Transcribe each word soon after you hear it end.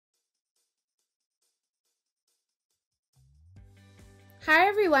Hi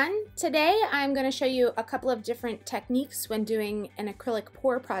everyone! Today I'm going to show you a couple of different techniques when doing an acrylic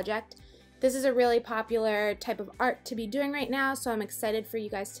pour project. This is a really popular type of art to be doing right now, so I'm excited for you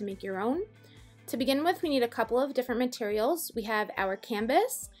guys to make your own. To begin with, we need a couple of different materials. We have our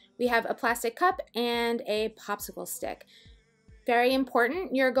canvas, we have a plastic cup, and a popsicle stick. Very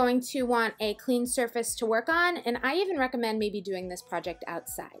important, you're going to want a clean surface to work on, and I even recommend maybe doing this project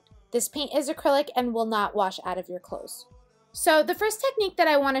outside. This paint is acrylic and will not wash out of your clothes. So the first technique that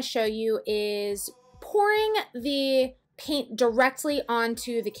I want to show you is pouring the paint directly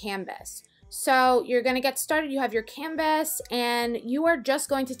onto the canvas. So you're going to get started, you have your canvas, and you are just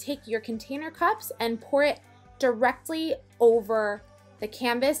going to take your container cups and pour it directly over the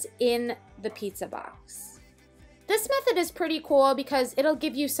canvas in the pizza box. This method is pretty cool because it'll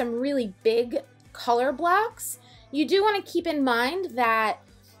give you some really big color blocks. You do want to keep in mind that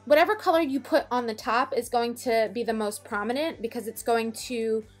whatever color you put on the top is going to be the most prominent because it's going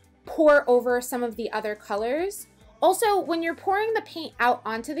to pour over some of the other colors. Also, when you're pouring the paint out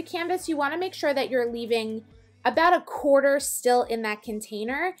onto the canvas, you want to make sure that you're leaving about a quarter still in that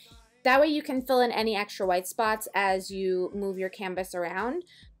container. That way you can fill in any extra white spots as you move your canvas around.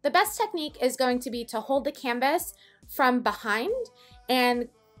 The best technique is going to be to hold the canvas from behind and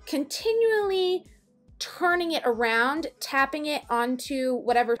continually turning it around, tapping it onto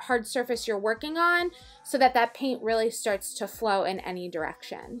whatever hard surface you're working on so that that paint really starts to flow in any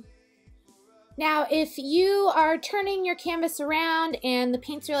direction. Now, if you are turning your canvas around and the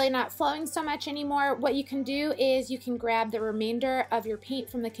paint's really not flowing so much anymore, what you can do is you can grab the remainder of your paint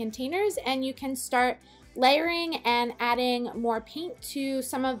from the containers and you can start layering and adding more paint to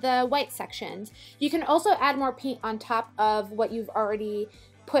some of the white sections. You can also add more paint on top of what you've already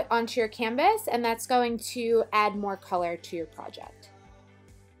put onto your canvas, and that's going to add more color to your project.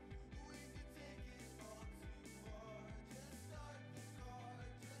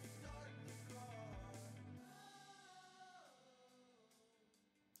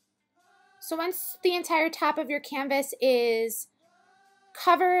 So once the entire top of your canvas is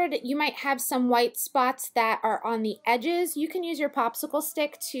covered, you might have some white spots that are on the edges. You can use your popsicle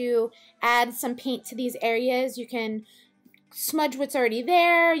stick to add some paint to these areas. You can smudge what's already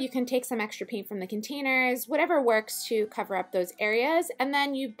there, you can take some extra paint from the containers, whatever works to cover up those areas, and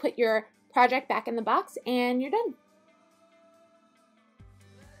then you put your project back in the box and you're done.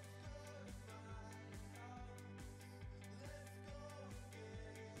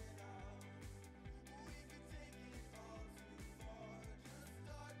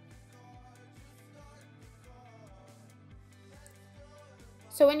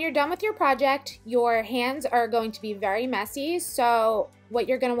 So when you're done with your project, your hands are going to be very messy, so what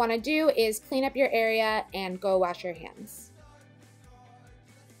you're going to want to do is clean up your area and go wash your hands.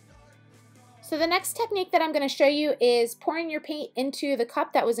 So the next technique that I'm going to show you is pouring your paint into the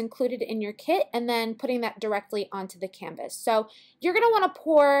cup that was included in your kit and then putting that directly onto the canvas. So you're going to want to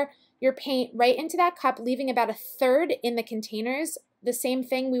pour your paint right into that cup, leaving about a third in the containers. The same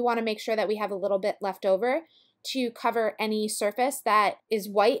thing, we want to make sure that we have a little bit left over to cover any surface that is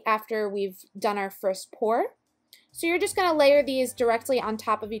white after we've done our first pour. So you're just going to layer these directly on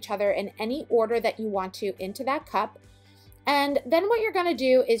top of each other in any order that you want to into that cup. And then what you're going to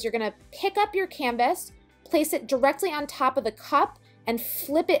do is you're going to pick up your canvas, place it directly on top of the cup and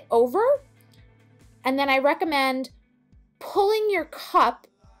flip it over. And then I recommend pulling your cup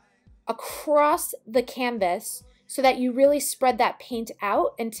across the canvas so that you really spread that paint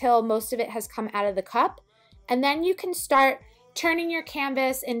out until most of it has come out of the cup. And then you can start turning your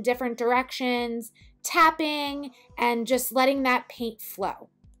canvas in different directions, tapping, and just letting that paint flow.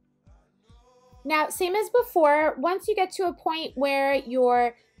 Now, same as before, once you get to a point where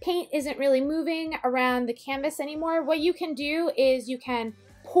your paint isn't really moving around the canvas anymore, what you can do is you can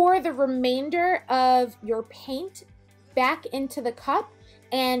pour the remainder of your paint back into the cup,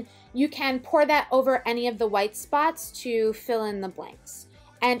 and you can pour that over any of the white spots to fill in the blanks.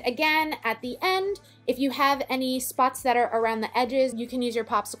 And again, at the end, if you have any spots that are around the edges, you can use your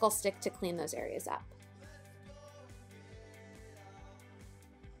popsicle stick to clean those areas up.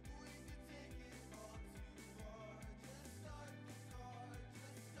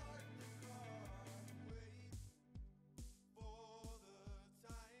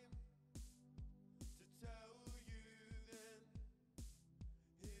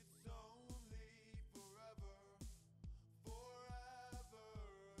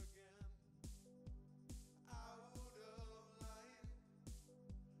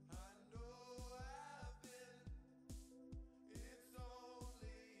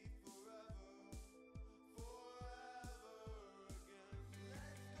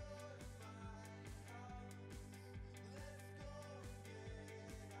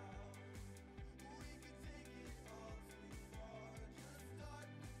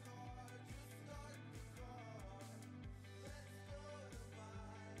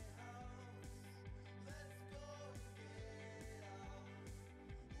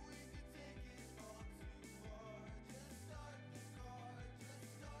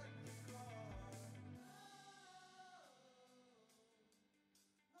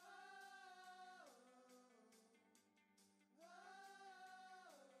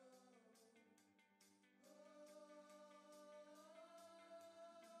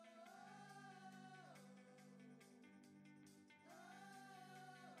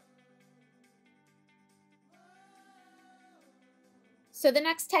 So the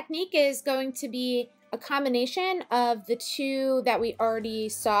next technique is going to be a combination of the two that we already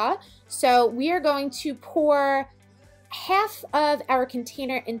saw. So we are going to pour half of our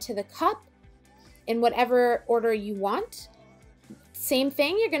container into the cup in whatever order you want. Same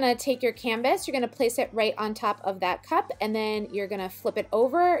thing, you're gonna take your canvas, you're gonna place it right on top of that cup, and then you're gonna flip it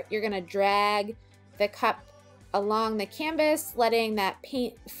over. You're gonna drag the cup along the canvas, letting that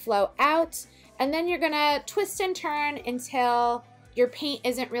paint flow out, and then you're gonna twist and turn until your paint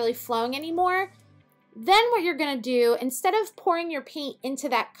isn't really flowing anymore. Then what you're gonna do, instead of pouring your paint into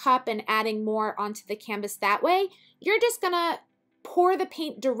that cup and adding more onto the canvas that way, you're just gonna pour the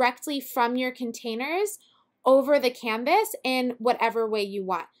paint directly from your containers over the canvas in whatever way you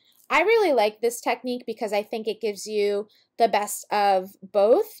want. I really like this technique because I think it gives you the best of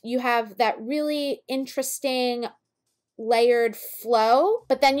both. You have that really interesting layered flow,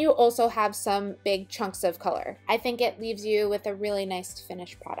 but then you also have some big chunks of color. I think it leaves you with a really nice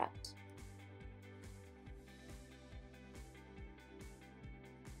finished product.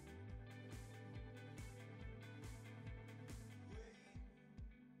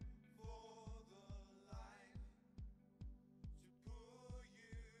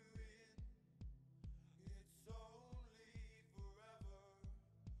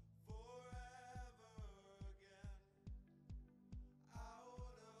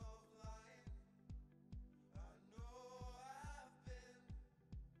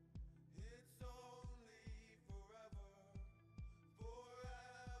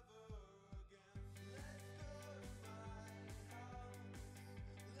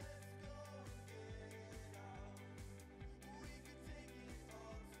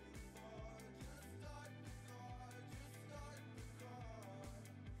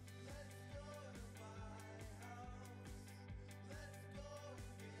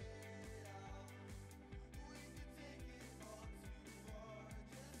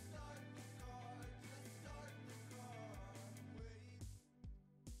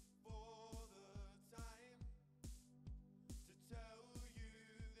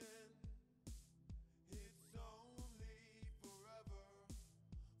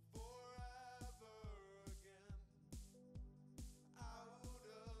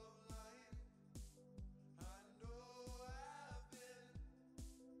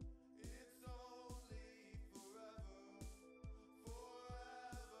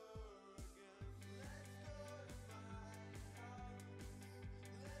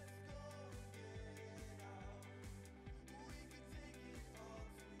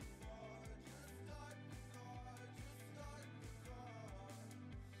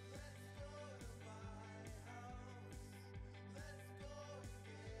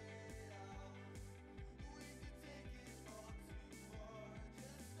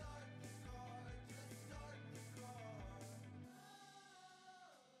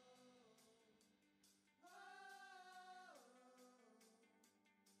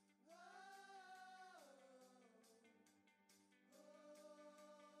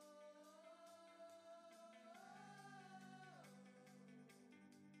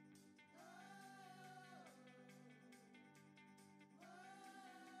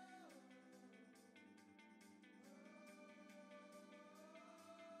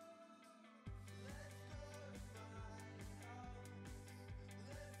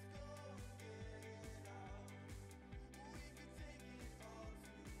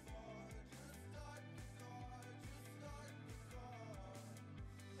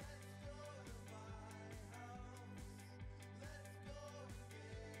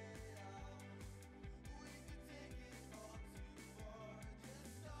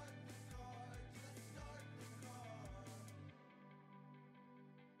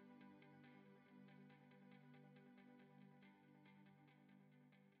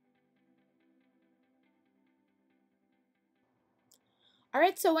 All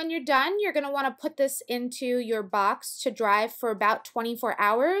right, so when you're done, you're gonna wanna put this into your box to dry for about 24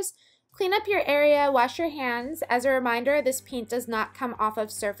 hours. Clean up your area, wash your hands. As a reminder, this paint does not come off of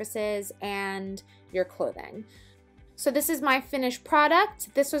surfaces and your clothing. So this is my finished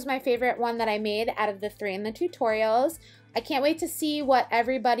product. This was my favorite one that I made out of the 3 in the tutorials. I can't wait to see what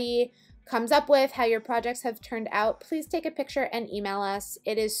everybody comes up with, how your projects have turned out. Please take a picture and email us.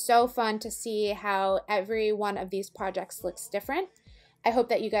 It is so fun to see how every one of these projects looks different. I hope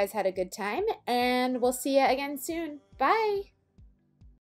that you guys had a good time, and we'll see you again soon. Bye!